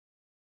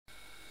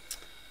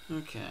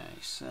Okay,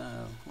 so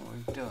what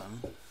we've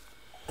done,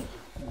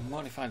 we've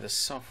modified the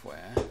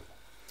software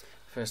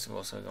first of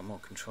all so we've got more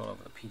control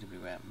over the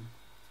PWM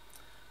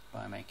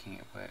by making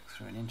it work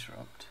through an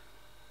interrupt.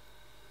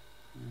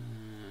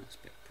 It's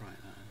a bit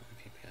bright, that, I don't know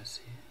if you can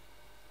see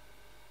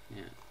it.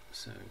 Yeah,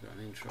 so we've got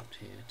an interrupt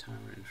here,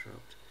 timer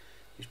interrupt.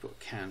 We just put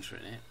a counter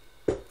in it,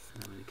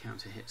 and when the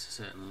counter hits a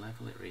certain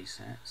level it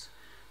resets.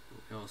 But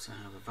we also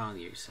have a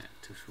value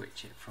set to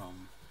switch it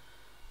from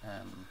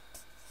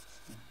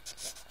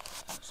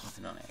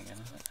something on it again,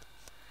 is it?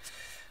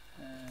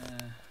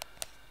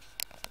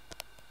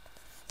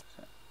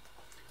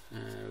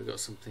 We've got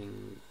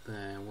something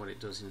there. What it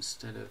does,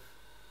 instead of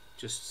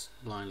just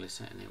blindly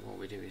setting it, what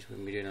we do is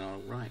when we're doing it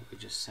all right, we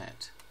just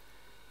set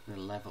the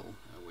level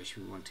at which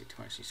we want it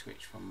to actually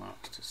switch from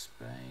marks to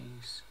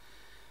space,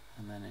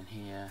 and then in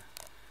here,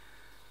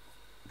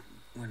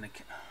 when the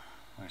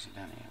where is it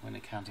down here? When the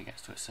counter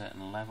gets to a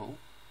certain level,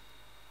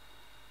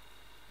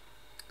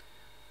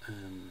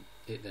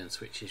 it then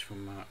switches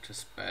from mark to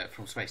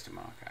from space to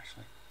mark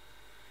actually.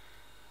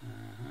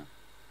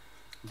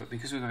 But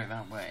because we've got it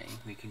that way,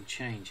 we can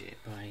change it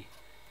by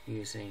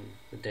using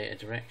the data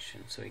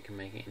direction, so we can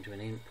make it into an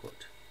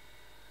input,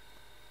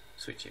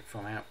 switch it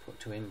from output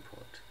to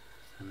input,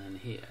 and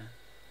then here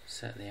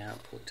set the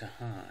output to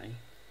high,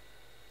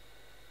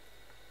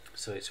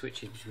 so it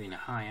switches between a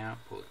high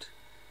output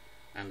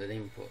and an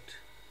input.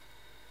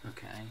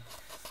 Okay,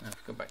 now if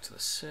we go back to the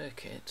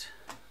circuit,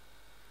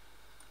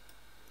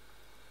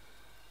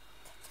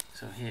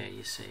 so here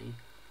you see,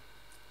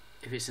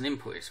 if it's an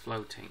input it's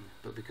floating,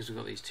 but because we've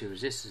got these two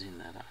resistors in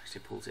there, that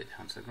actually pulls it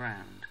down to the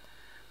ground,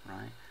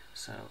 right?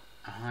 So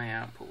a high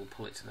output will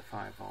pull it to the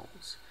 5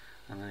 volts,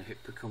 and then if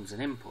it becomes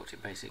an input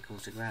it basically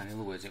comes to ground. In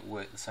other words, it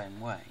works the same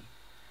way,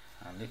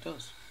 and it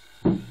does.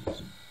 Okay.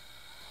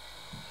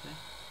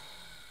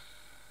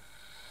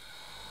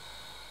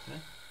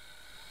 Okay.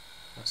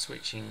 That's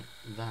switching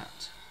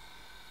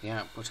the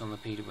output on the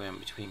PWM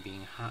between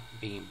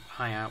being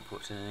high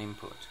output and an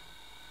input.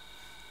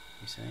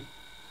 You see?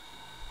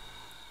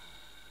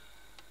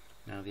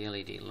 Now the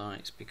LED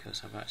lights,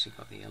 because I've actually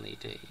got the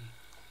LED.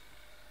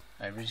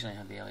 I originally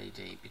had the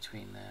LED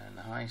between there and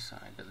the high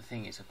side, but the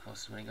thing is, of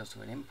course, when it goes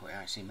to an input, it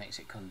actually makes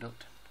it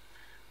conduct,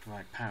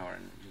 provide power,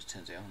 and it just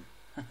turns it on.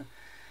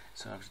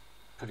 So I've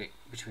put it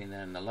between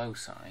there and the low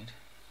side,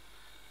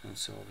 and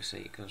so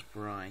obviously it goes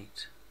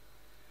bright.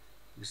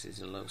 This is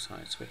a low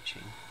side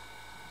switching.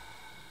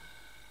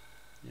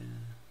 Yeah,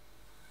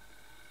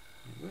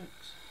 it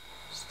works.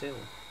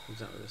 Still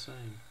exactly the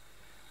same,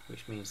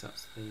 which means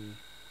that's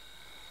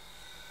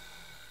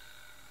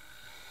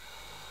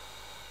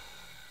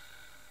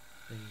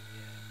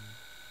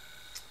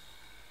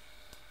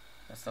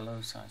that's the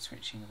low side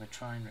switching of a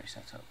trinary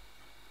setup.